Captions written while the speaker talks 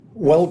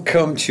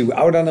Welcome to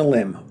Out on a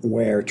Limb,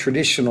 where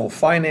traditional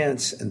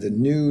finance and the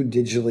new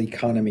digital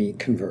economy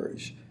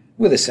converge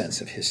with a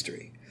sense of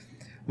history.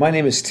 My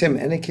name is Tim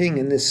Enneking,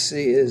 and this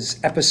is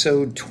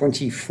episode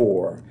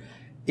 24.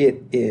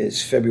 It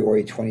is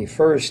February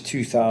 21st,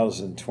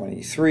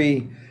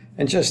 2023,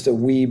 and just a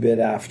wee bit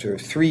after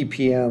 3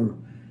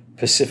 p.m.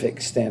 Pacific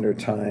Standard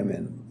Time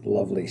in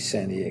lovely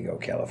San Diego,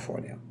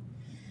 California.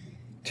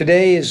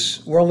 Today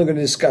we're only going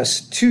to discuss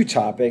two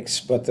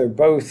topics, but they're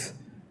both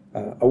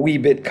a wee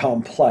bit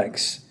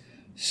complex,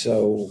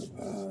 so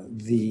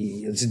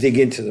let's dig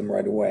into them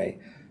right away.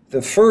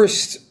 The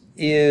first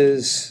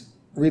is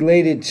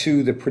related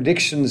to the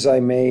predictions I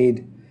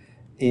made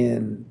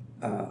in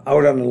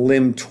Out on a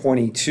Limb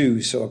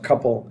 22, so a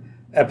couple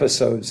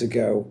episodes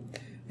ago,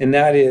 and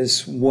that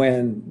is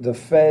when the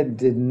Fed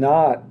did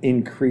not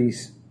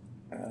increase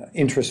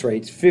interest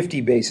rates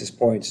 50 basis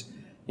points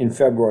in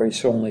February,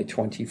 so only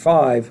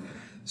 25,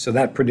 so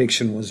that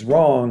prediction was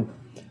wrong.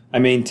 I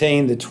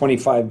maintained the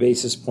 25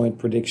 basis point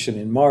prediction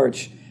in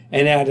March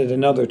and added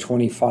another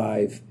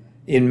 25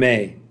 in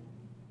May.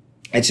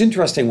 It's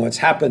interesting what's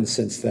happened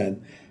since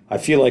then. I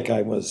feel like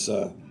I was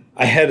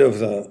ahead of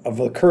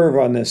the curve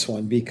on this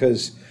one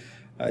because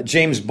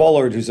James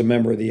Bullard, who's a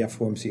member of the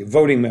FOMC, a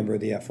voting member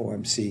of the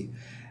FOMC,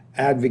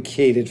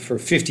 advocated for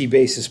 50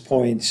 basis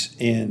points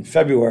in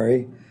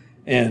February,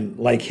 and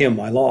like him,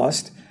 I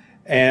lost.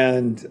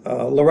 And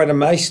Loretta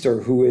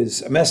Mester, who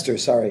is the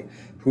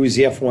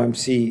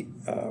FOMC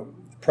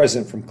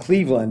president from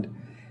Cleveland,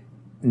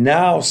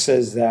 now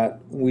says that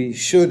we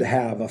should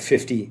have a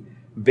 50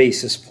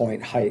 basis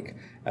point hike,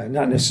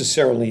 not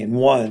necessarily in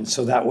one.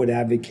 So that would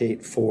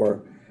advocate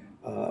for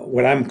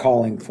what I'm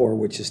calling for,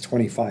 which is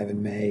 25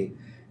 in May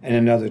and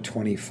another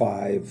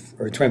 25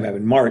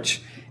 in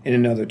March and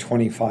another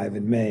 25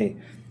 in May.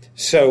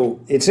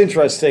 So it's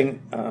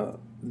interesting.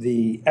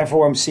 The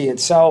FOMC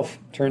itself,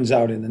 turns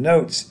out in the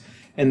notes,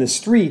 and the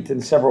street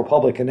in several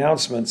public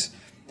announcements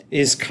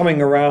is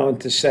coming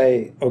around to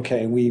say,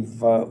 okay, we've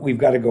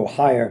got to go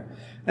higher.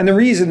 And the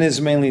reason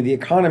is mainly the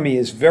economy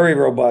is very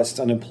robust.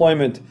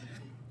 Unemployment,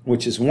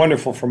 which is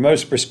wonderful from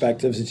most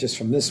perspectives, it's just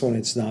from this one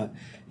it's not,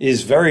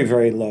 is very,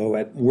 very low,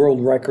 at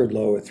world record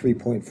low at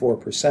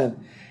 3.4%.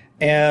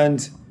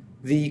 And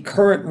the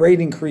current rate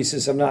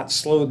increases have not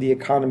slowed the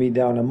economy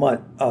down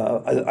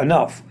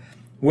enough,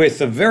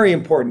 with a very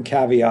important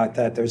caveat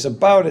that there's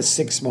about a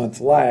 6-month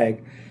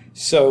lag.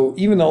 So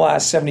even the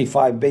last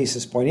 75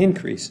 basis point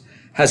increase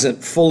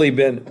hasn't fully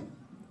been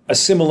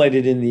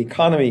assimilated in the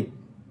economy,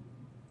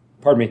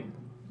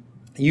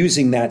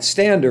 using that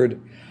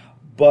standard,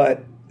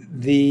 but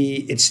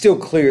it's still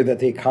clear that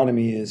the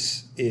economy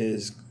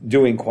is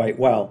doing quite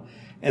well.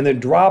 And the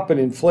drop in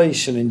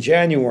inflation in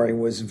January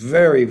was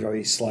very,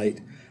 very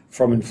slight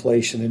from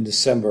inflation in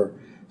December.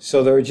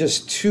 So there are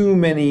just too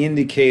many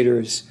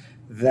indicators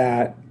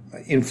that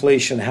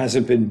inflation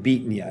hasn't been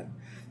beaten yet.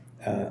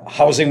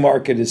 Housing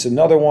market is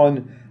another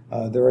one.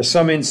 There are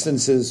some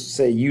instances,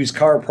 say used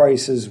car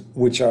prices,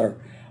 which are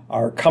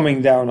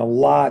coming down a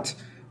lot,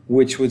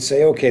 which would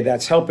say, okay,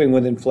 that's helping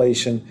with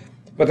inflation,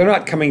 but they're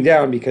not coming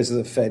down because of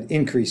the Fed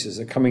increases.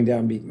 They're coming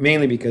down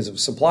mainly because of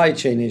supply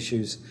chain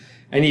issues.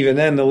 And even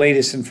then, the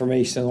latest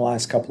information in the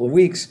last couple of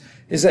weeks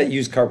is that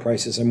used car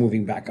prices are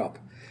moving back up.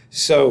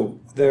 So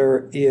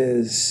there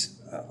is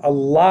a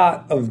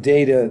lot of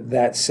data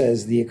that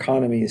says the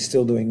economy is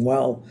still doing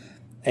well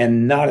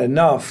and not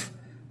enough,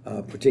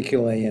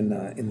 particularly in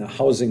the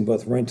housing,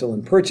 both rental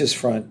and purchase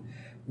front,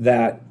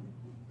 that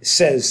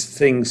says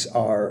things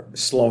are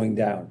slowing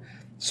down.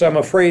 So I'm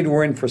afraid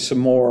we're in for some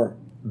more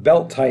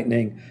belt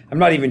tightening. I'm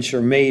not even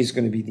sure May is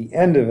going to be the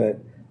end of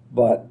it,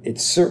 but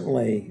it's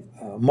certainly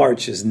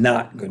March is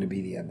not going to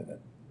be the end of it.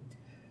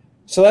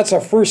 So that's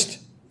our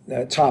first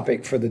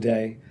topic for the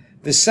day.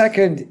 The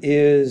second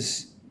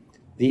is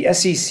the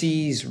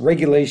SEC's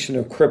regulation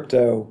of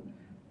crypto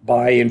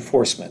by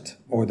enforcement,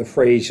 or the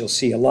phrase you'll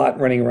see a lot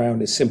running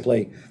around is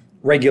simply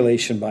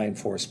regulation by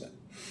enforcement.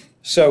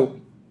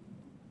 So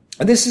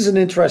this is an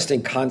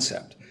interesting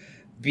concept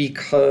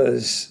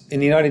because in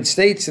the United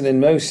States and in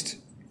most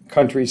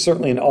countries,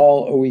 certainly in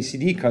all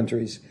OECD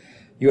countries,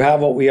 you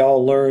have what we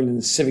all learned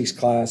in civics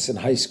class in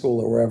high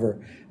school or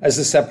wherever as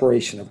the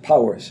separation of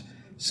powers.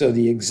 So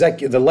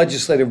the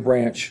legislative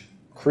branch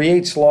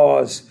creates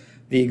laws,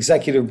 the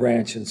executive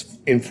branch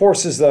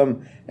enforces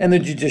them, and the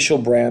judicial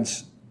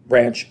branch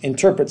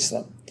interprets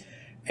them.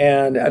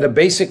 And at a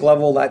basic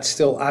level, that's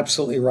still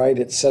absolutely right.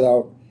 It's set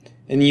out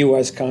in the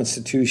U.S.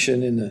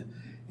 Constitution,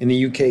 in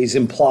the UK's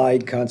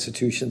implied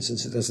Constitution,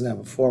 since it doesn't have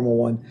a formal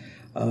one.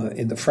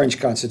 In the French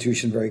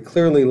Constitution very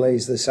clearly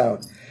lays this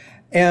out.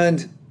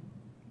 And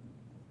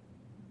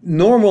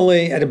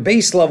normally, at a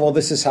base level,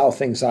 this is how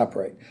things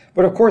operate.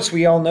 But of course,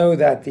 we all know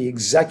that the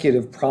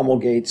executive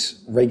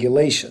promulgates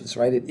regulations,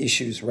 right? It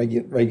issues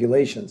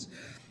regulations.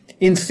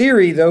 In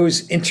theory,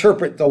 those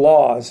interpret the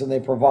laws and they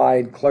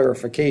provide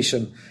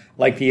clarification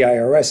like the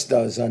IRS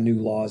does on new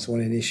laws when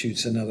it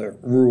issues another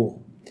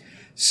rule.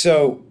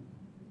 So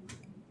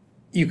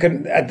you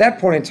can, at that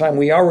point in time,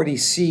 we already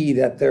see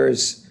that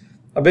there's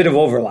a bit of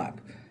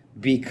overlap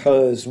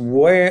because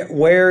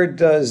where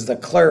does the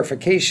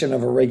clarification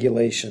of a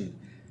regulation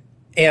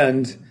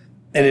end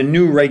and a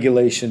new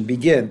regulation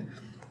begin?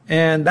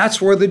 And that's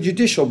where the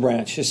judicial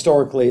branch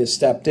historically has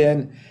stepped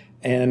in.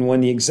 And when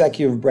the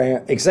executive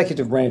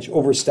branch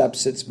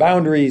oversteps its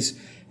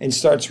boundaries and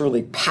starts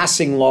really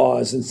passing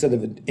laws instead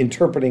of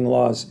interpreting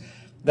laws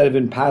that have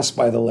been passed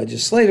by the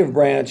legislative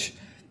branch,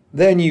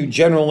 then you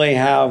generally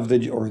have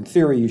or in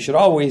theory, you should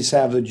always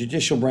have the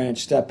judicial branch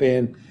step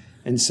in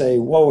and say,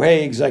 whoa,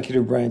 hey,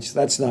 executive branch,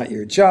 that's not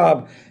your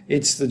job.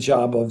 It's the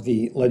job of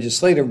the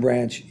legislative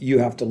branch. You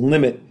have to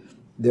limit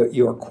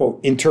your, quote,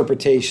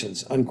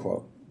 interpretations,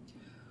 unquote.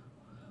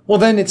 Well,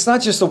 then it's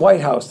not just the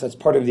White House that's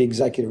part of the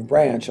executive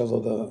branch,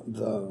 although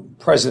the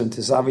president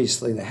is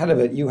obviously the head of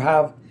it. You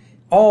have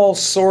all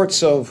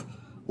sorts of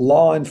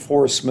law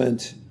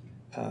enforcement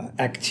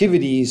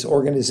activities,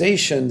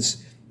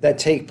 organizations that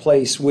take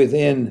place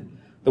within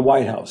the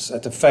White House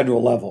at the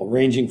federal level,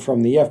 ranging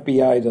from the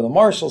FBI to the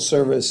Marshal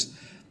Service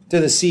to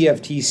the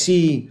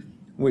CFTC,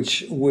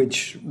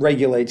 which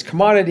regulates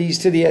commodities,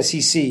 to the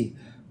SEC,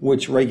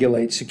 which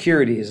regulates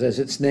securities, as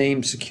its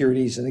name,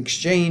 Securities and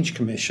Exchange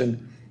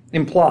Commission,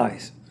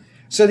 implies.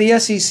 So the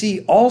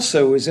SEC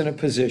also is in a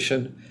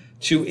position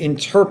to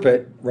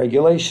interpret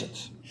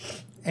regulations.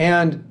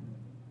 And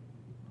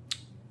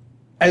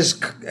as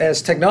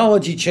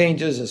technology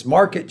changes, as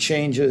markets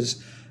change,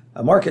 as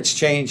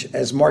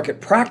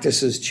market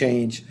practices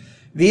change,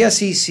 the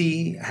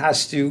SEC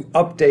has to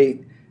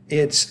update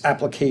its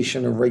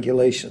application of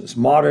regulations,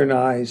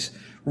 modernize,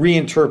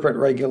 reinterpret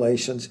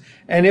regulations,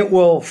 and it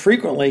will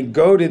frequently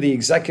go to the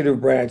executive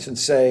branch and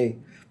say,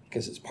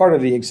 because it's part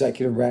of the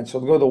executive branch, so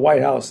it'll go to the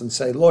White House and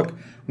say, look,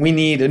 we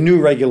need a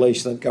new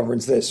regulation that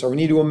governs this, or we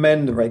need to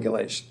amend the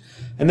regulation.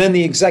 And then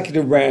the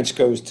executive branch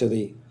goes to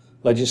the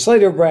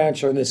legislative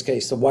branch, or in this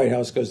case, the White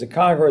House goes to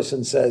Congress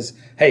and says,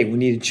 hey, we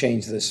need to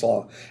change this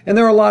law. And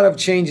there are a lot of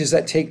changes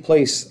that take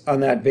place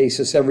on that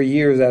basis every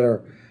year that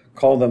are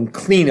call them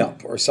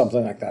cleanup or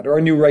something like that, or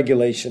a new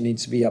regulation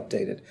needs to be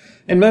updated.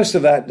 And most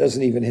of that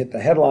doesn't even hit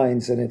the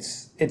headlines, and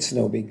it's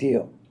no big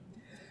deal.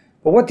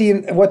 But what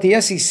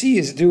the SEC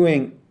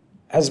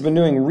has been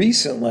doing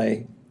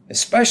recently,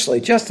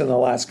 especially just in the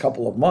last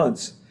couple of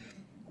months,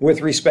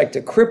 with respect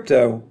to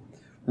crypto,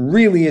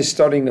 really is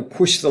starting to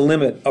push the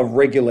limit of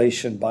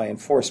regulation by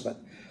enforcement.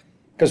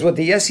 Because what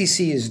the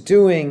SEC is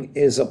doing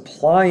is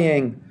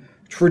applying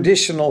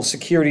traditional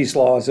securities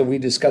laws that we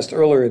discussed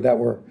earlier that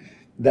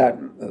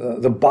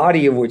the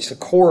body of which, the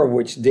core of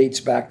which dates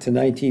back to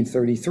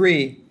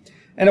 1933,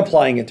 and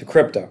applying it to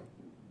crypto.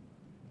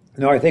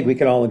 Now, I think we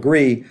can all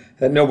agree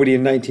that nobody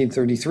in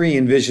 1933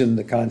 envisioned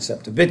the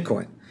concept of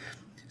Bitcoin.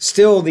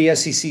 Still, the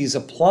SEC is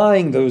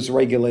applying those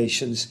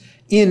regulations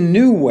in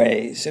new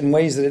ways, in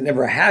ways that it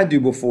never had to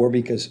before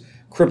because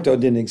crypto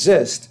didn't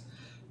exist,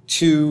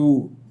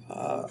 to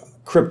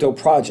crypto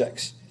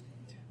projects.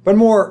 But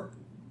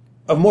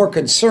of more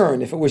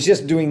concern, if it was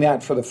just doing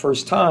that for the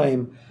first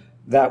time,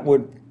 that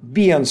would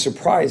be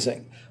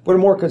unsurprising. But of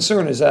more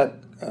concern is that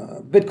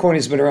Bitcoin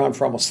has been around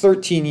for almost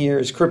 13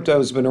 years. Crypto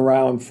has been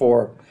around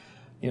for,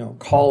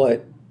 call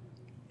it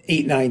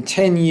 8, 9,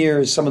 10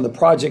 years. Some of the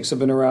projects have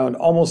been around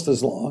almost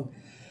as long.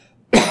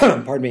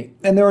 Pardon me.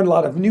 And there are a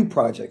lot of new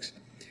projects.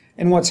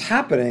 And what's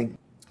happening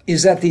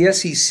is that the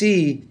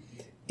SEC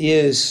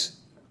is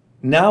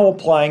now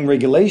applying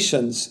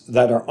regulations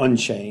that are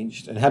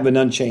unchanged and have been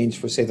unchanged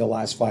for, say, the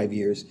last 5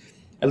 years,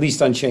 at least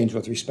unchanged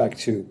with respect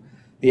to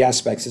the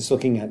aspects it's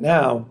looking at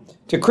now,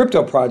 to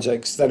crypto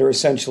projects that are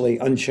essentially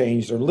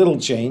unchanged or little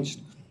changed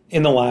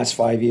in the last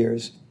 5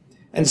 years.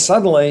 And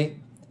suddenly,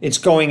 it's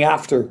going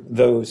after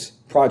those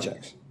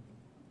projects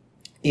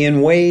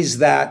in ways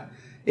that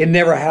it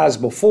never has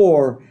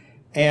before.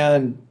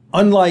 And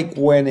unlike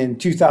when in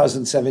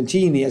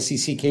 2017, the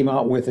SEC came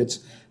out with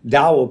its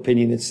DAO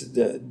opinion, its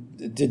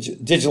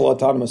Digital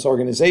Autonomous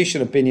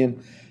Organization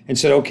opinion, and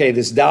said, okay,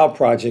 this DAO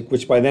project,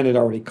 which by then had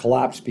already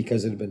collapsed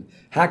because it had been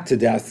hacked to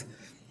death,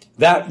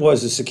 that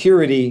was a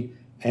security,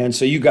 and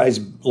so you guys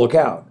look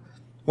out.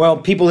 Well,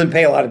 people didn't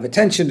pay a lot of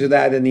attention to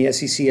that, and the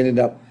SEC ended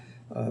up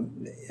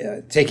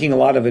taking a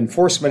lot of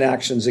enforcement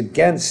actions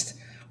against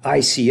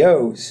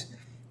ICOs,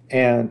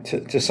 and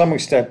to some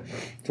extent,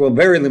 to a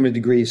very limited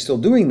degree, is still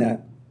doing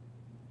that.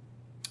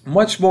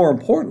 Much more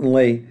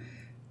importantly,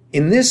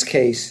 in this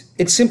case,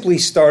 it simply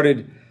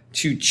started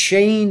to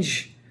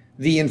change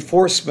the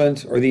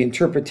enforcement or the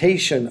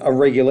interpretation of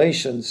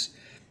regulations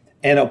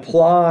and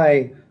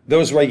apply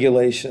those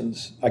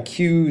regulations,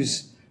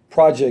 accuse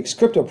projects,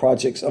 crypto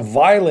projects, of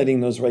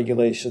violating those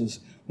regulations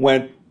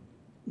when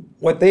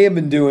what they have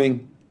been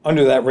doing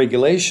under that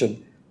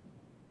regulation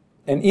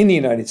and in the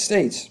United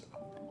States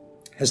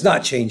has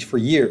not changed for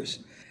years.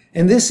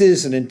 And this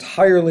is an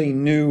entirely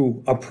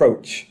new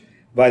approach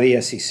by the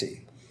SEC.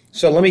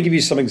 So let me give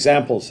you some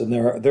examples, and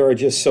there are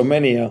just so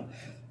many.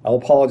 I'll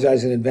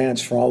apologize in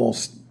advance for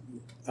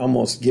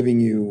almost giving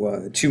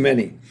you too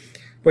many.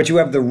 But you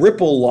have the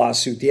Ripple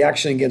lawsuit, the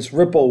action against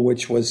Ripple,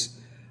 which was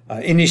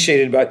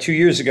initiated about 2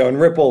 years ago, and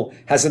Ripple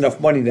has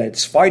enough money that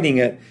it's fighting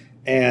it,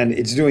 and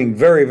it's doing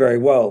very, very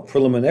well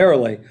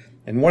preliminarily.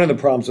 And one of the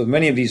problems with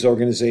many of these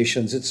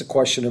organizations, it's a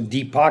question of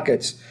deep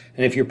pockets.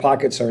 And if your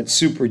pockets aren't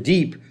super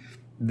deep,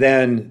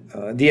 then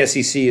the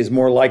SEC is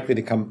more likely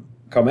to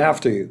come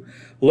after you.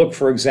 Look,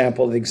 for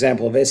example, at the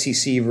example of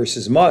SEC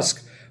versus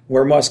Musk,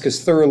 where Musk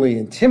has thoroughly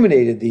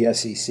intimidated the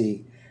SEC,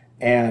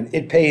 and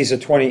he pays a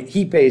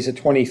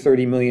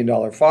 $20-30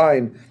 million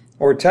fine,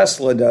 or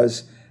Tesla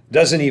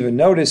doesn't even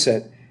notice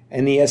it,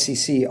 and the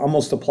SEC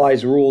almost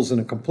applies rules in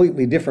a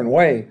completely different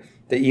way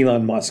to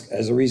Elon Musk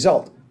as a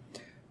result.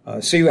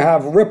 So you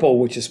have Ripple,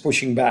 which is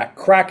pushing back,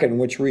 Kraken,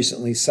 which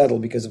recently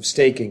settled because of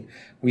staking.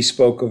 We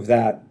spoke of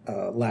that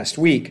last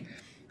week.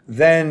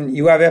 Then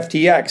you have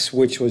FTX,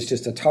 which was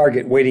just a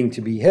target waiting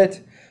to be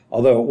hit,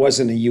 although it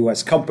wasn't a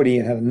U.S. company.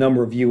 It had a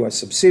number of U.S.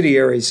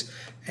 subsidiaries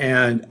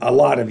and a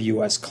lot of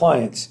U.S.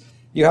 clients.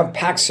 You have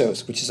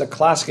Paxos, which is a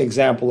classic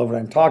example of what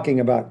I'm talking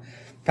about.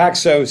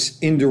 Paxos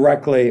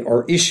indirectly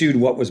or issued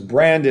what was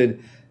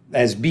branded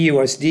as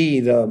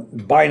BUSD, the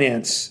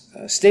Binance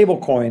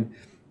stablecoin,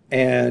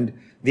 and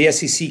the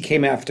SEC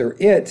came after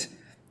it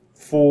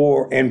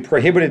and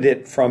prohibited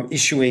it from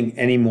issuing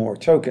any more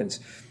tokens.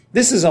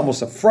 This is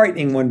almost a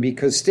frightening one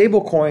because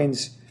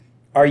stablecoins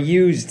are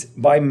used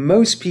by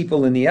most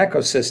people in the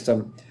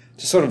ecosystem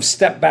to sort of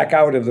step back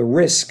out of the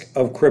risk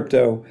of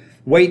crypto,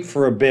 wait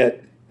for a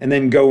bit, and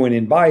then go in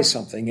and buy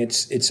something.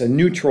 It's a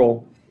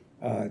neutral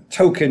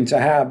token to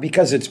have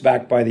because it's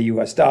backed by the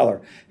US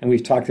dollar. And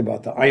we've talked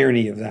about the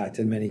irony of that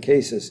in many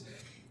cases.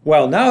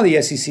 Well, now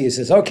the SEC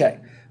says, okay,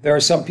 there are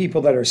some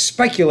people that are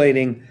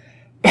speculating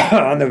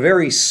on the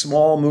very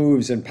small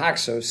moves in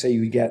Paxos. Say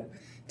you get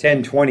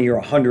 10, 20,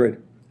 or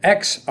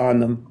 100x on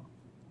them,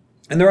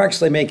 and they're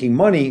actually making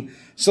money,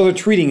 so they're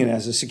treating it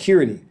as a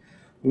security,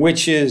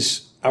 which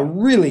is a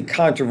really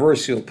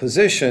controversial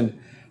position,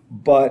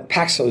 but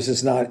Paxos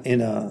is not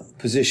in a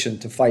position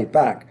to fight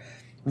back.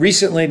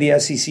 Recently, the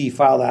SEC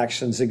filed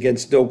actions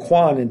against Do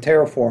Kwon and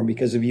Terraform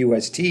because of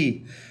UST,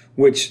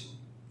 which,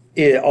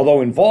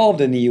 although involved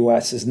in the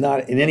U.S., is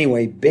not in any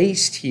way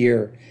based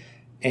here.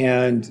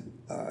 And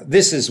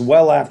this is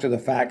well after the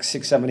fact,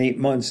 6, 7, 8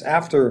 months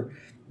after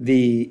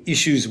the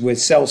issues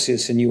with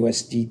Celsius and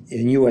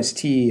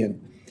UST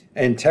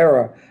and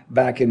Terra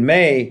back in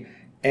May.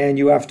 And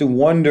you have to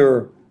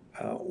wonder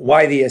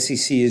why the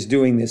SEC is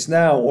doing this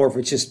now, or if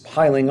it's just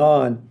piling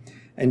on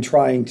and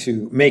trying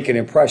to make an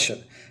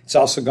impression. It's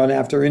also gone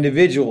after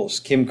individuals,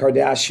 Kim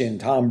Kardashian,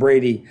 Tom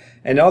Brady,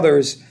 and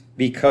others,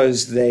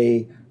 because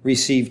they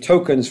received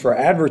tokens for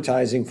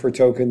advertising for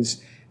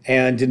tokens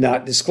and did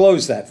not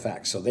disclose that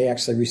fact. So they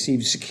actually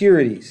received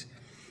securities.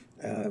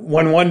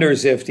 One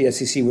wonders if the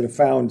SEC would have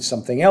found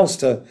something else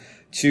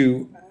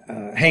to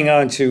hang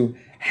on to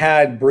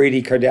had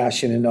Brady,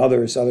 Kardashian, and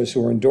others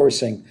who were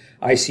endorsing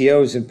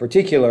ICOs in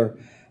particular,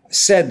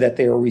 said that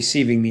they were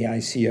receiving the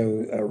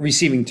ICO,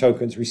 receiving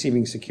tokens,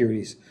 receiving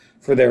securities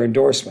for their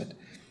endorsement.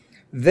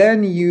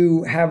 Then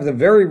you have the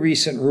very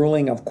recent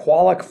ruling of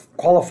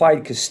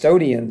qualified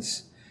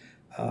custodians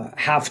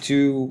have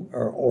to,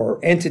 or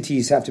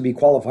entities have to be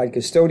qualified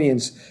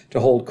custodians to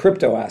hold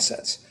crypto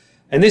assets.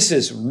 And this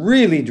is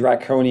really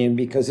draconian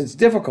because it's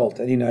difficult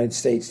in the United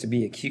States to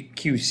be a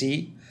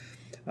QC.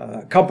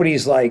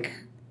 Companies like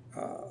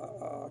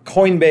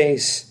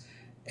Coinbase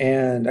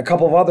and a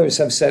couple of others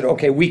have said,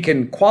 okay, we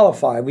can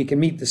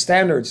meet the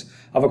standards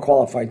of a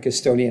qualified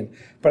custodian,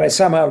 but I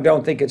somehow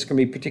don't think it's going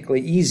to be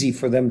particularly easy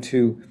for them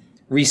to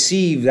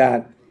receive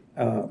that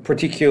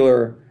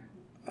particular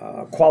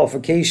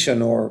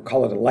qualification, or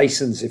call it a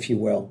license, if you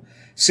will,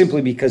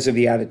 simply because of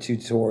the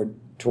attitude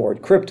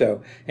toward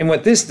crypto. And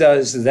what this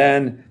does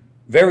then,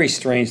 very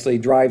strangely,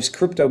 drives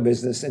crypto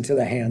business into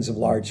the hands of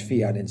large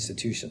fiat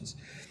institutions.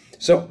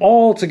 So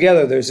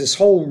altogether, there's this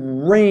whole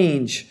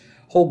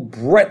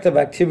breadth of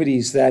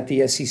activities that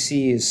the SEC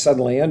is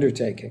suddenly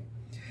undertaking.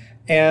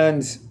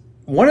 And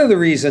one of the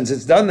reasons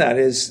it's done that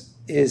is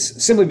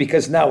simply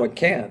because now it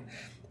can.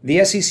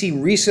 The SEC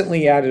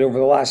recently added, over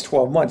the last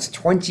 12 months,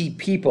 20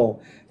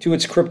 people to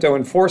its crypto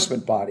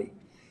enforcement body.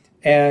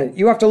 And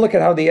you have to look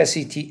at how the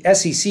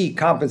SEC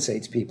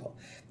compensates people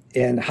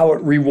and how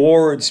it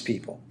rewards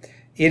people.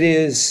 It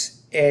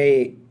is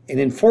an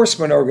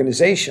enforcement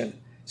organization,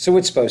 so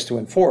it's supposed to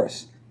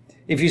enforce.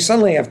 If you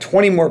suddenly have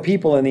 20 more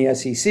people in the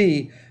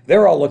SEC,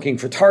 they're all looking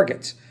for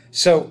targets.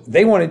 So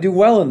they want to do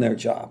well in their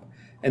job.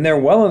 And they're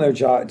well in their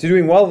job. To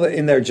doing well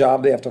in their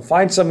job, they have to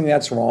find something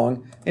that's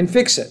wrong and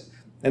fix it.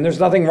 And there's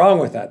nothing wrong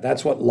with that.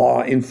 That's what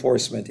law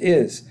enforcement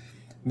is.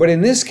 But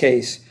in this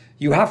case,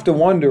 you have to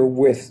wonder,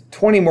 with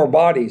 20 more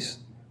bodies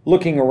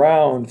looking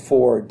around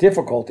for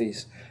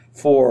difficulties,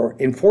 for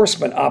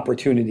enforcement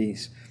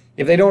opportunities,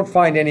 if they don't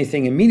find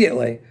anything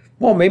immediately,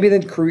 well, maybe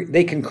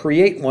they can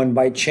create one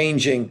by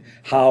changing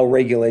how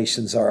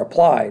regulations are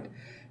applied.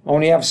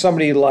 When you have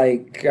somebody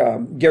like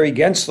Gary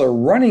Gensler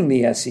running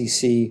the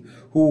SEC,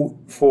 who,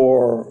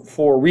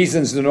 for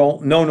reasons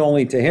known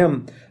only to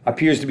him,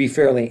 appears to be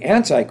fairly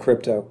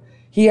anti-crypto,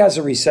 he has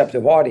a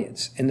receptive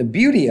audience. And the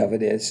beauty of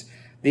it is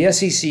The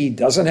SEC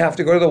doesn't have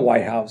to go to the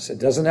White House. It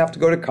doesn't have to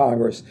go to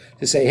Congress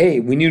to say, hey,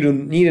 we need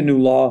a new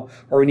law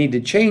or we need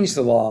to change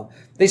the law.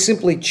 They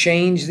simply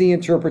change the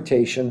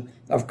interpretation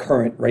of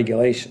current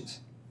regulations.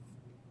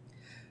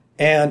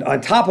 And on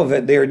top of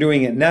it, they are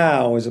doing it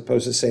now, as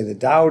opposed to, say, the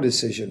Dow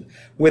decision,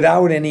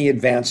 without any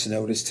advance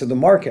notice to the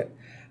market.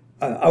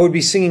 I would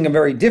be singing a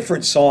very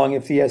different song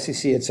if the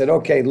SEC had said,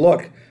 okay,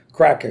 look,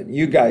 Kraken,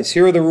 you guys,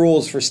 here are the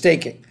rules for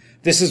staking.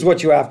 This is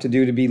what you have to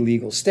do to be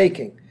legal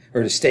staking,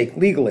 or to stake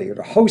legally, or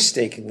to host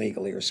staking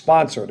legally, or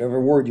sponsor, whatever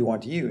word you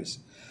want to use.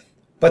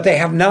 But they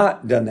have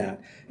not done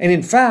that. And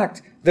in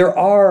fact, there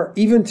are,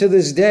 even to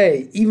this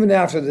day, even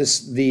after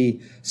the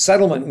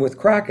settlement with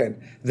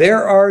Kraken,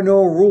 there are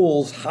no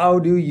rules. How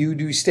do you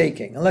do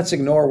staking? And let's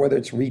ignore whether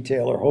it's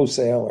retail or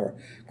wholesale or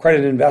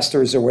credit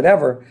investors or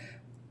whatever.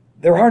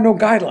 There are no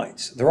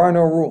guidelines. There are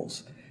no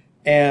rules.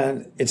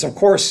 And it's, of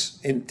course,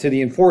 to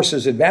the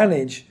enforcer's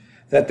advantage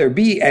that there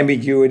be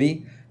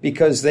ambiguity,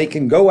 because they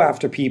can go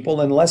after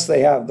people unless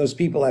those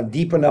people have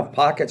deep enough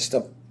pockets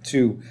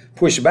to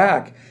push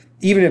back.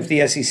 Even if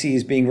the SEC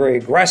is being very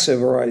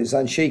aggressive or is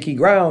on shaky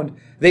ground,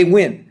 they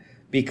win,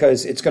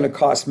 because it's going to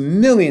cost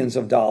millions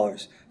of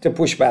dollars to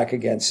push back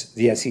against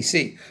the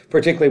SEC,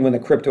 particularly when the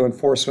crypto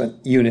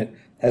enforcement unit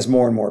has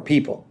more and more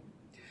people.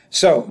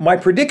 So my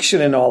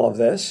prediction in all of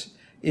this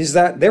is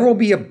that there will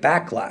be a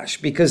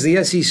backlash, because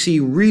the SEC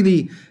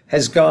really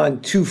has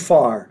gone too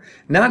far.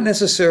 Not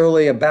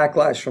necessarily a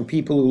backlash from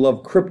people who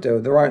love crypto.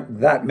 There aren't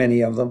that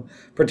many of them,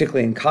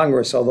 particularly in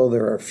Congress, although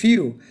there are a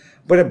few.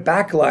 But a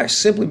backlash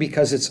simply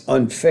because it's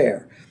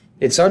unfair.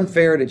 It's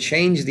unfair to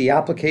change the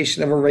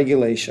application of a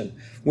regulation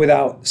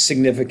without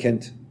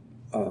significant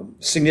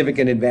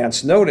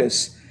advance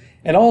notice.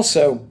 And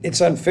also,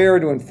 it's unfair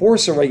to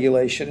enforce a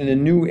regulation in a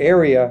new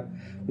area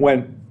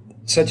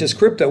such as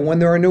crypto, when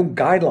there are no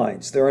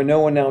guidelines, there are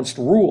no announced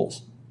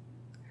rules.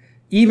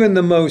 Even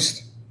the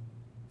most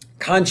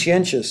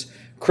conscientious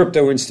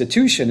crypto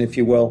institution, if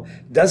you will,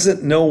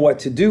 doesn't know what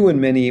to do in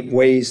many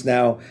ways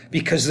now,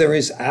 because there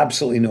is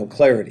absolutely no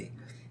clarity.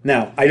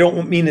 Now, I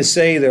don't mean to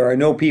say there are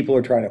no people who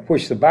are trying to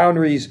push the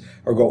boundaries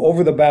or go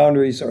over the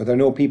boundaries, or there are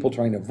no people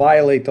trying to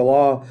violate the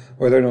law,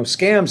 or there are no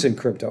scams in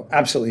crypto.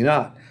 Absolutely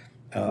not.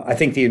 I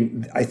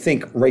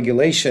think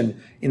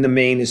regulation in the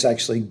main is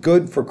actually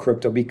good for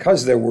crypto,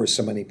 because there were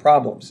so many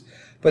problems.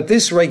 But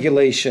this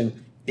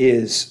regulation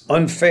is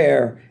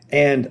unfair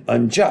and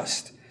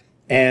unjust.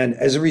 And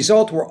as a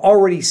result, we're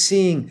already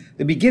seeing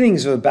the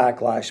beginnings of a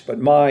backlash. But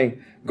my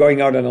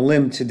going out on a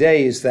limb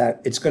today is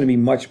that it's going to be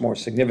much more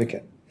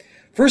significant.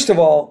 First of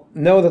all,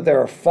 know that there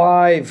are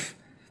 5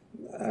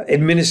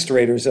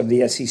 administrators of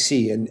the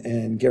SEC,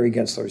 and Gary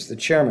Gensler is the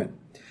chairman.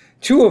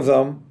 2 of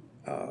them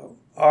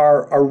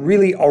are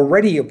really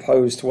already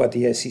opposed to what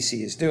the SEC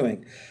is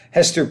doing.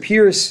 Hester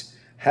Pierce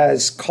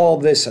has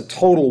called this a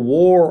total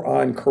war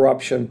on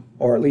corruption,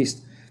 or at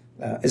least,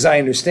 as I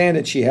understand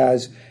it, she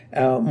has.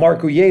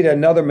 Mark Uyeda,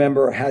 another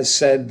member, has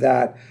said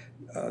that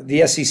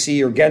the SEC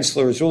or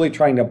Gensler is really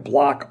trying to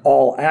block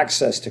all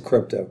access to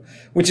crypto,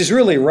 which is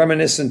really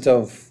reminiscent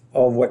of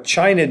what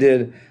China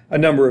did a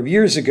number of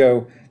years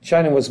ago.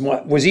 China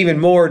was even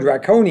more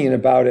draconian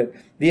about it.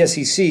 The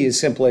SEC is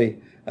simply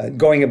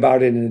going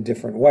about it in a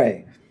different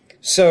way.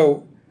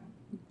 So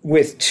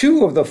with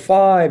 2 of the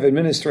 5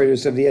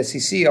 administrators of the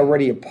SEC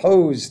already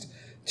opposed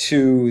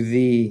to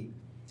the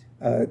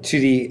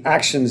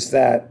actions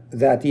that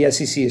the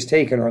SEC has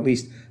taken, or at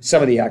least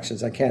some of the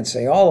actions, I can't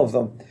say all of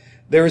them,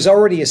 there is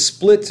already a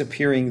split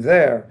appearing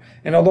there.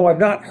 And although I've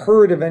not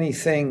heard of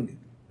anything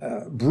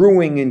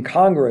brewing in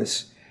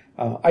Congress,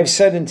 I've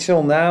said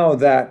until now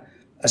that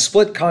a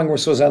split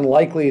Congress was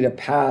unlikely to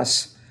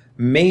pass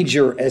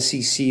major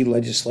SEC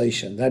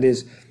legislation. That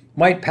is,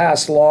 might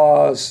pass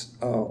laws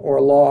or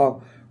a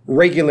law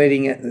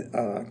regulating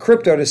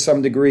crypto to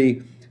some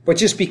degree, but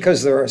just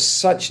because there are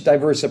such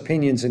diverse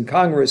opinions in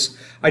Congress,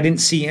 I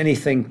didn't see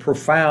anything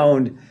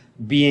profound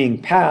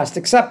being passed,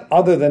 except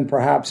other than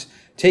perhaps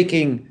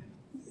taking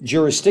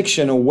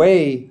jurisdiction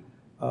away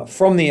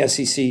from the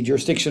SEC,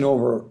 jurisdiction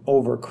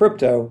over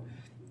crypto,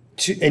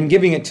 and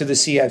giving it to the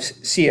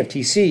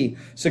CFTC,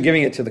 so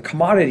giving it to the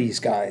commodities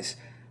guys.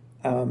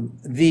 And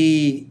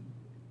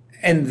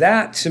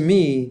that, to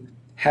me,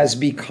 has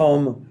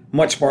become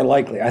much more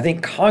likely. I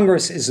think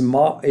Congress is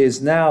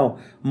now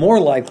more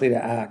likely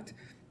to act.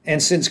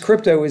 And since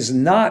crypto is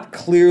not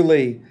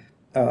clearly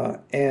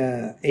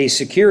a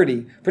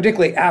security,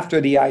 particularly after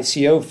the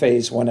ICO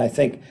phase, when I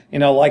think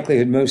in all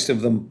likelihood most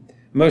of them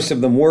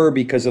were,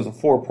 because of the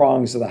 4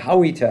 prongs of the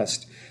Howey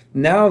test.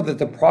 Now that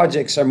the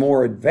projects are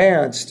more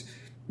advanced,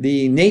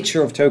 the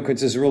nature of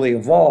tokens has really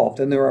evolved,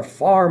 and there are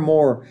far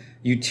more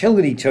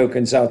utility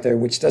tokens out there,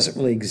 which doesn't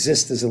really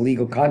exist as a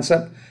legal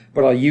concept,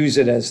 but I'll use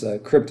it as the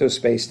crypto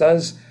space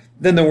does,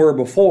 than there were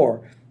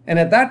before. And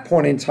at that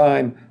point in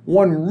time,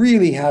 one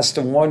really has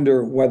to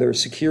wonder whether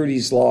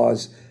securities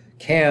laws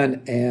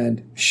can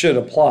and should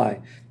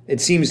apply. It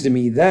seems to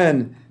me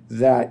then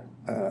that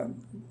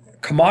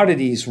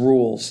commodities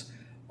rules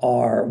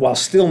are, while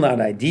still not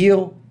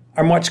ideal,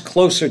 are much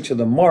closer to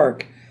the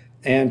mark.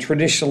 and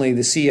traditionally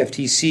the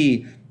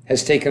CFTC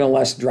has taken a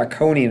less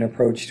draconian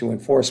approach to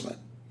enforcement.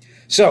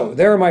 So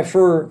there are my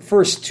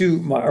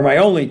my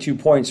only 2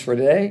 points for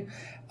today.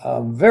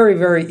 Very,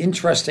 very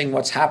interesting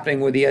what's happening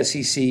with the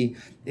SEC.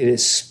 It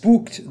has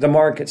spooked the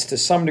markets to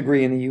some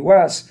degree in the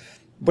US,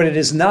 but it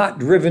has not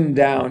driven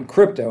down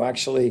crypto.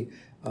 Actually,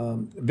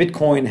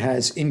 Bitcoin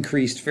has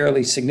increased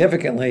fairly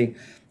significantly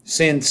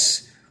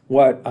since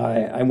what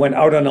I went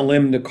out on a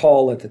limb to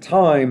call at the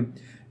time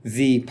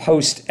the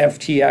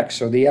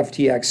post-FTX or the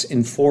FTX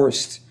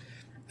enforced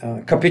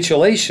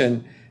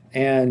capitulation,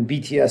 and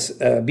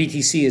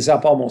BTC is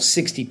up almost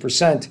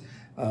 60%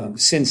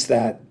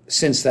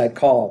 since that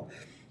call.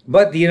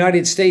 But the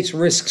United States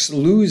risks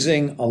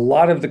losing a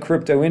lot of the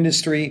crypto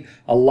industry,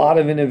 a lot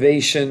of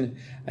innovation,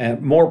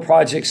 more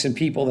projects and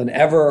people than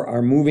ever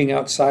are moving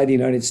outside the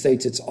United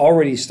States. It's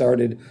already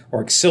started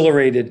or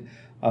accelerated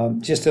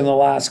just in the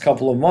last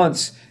couple of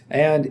months.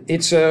 And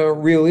it's a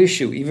real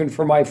issue. Even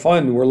for my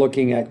fund, we're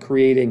looking at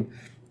creating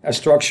a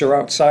structure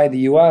outside the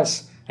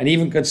U.S. and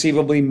even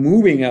conceivably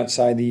moving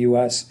outside the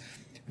U.S.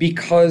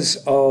 because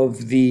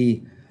of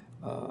the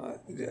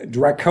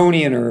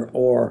draconian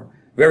or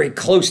very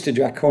close to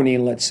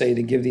draconian, let's say,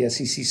 to give the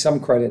SEC some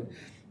credit,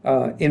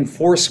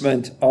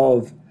 enforcement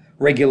of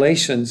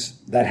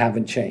regulations that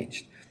haven't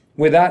changed.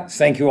 With that,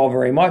 thank you all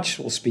very much.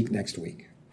 We'll speak next week.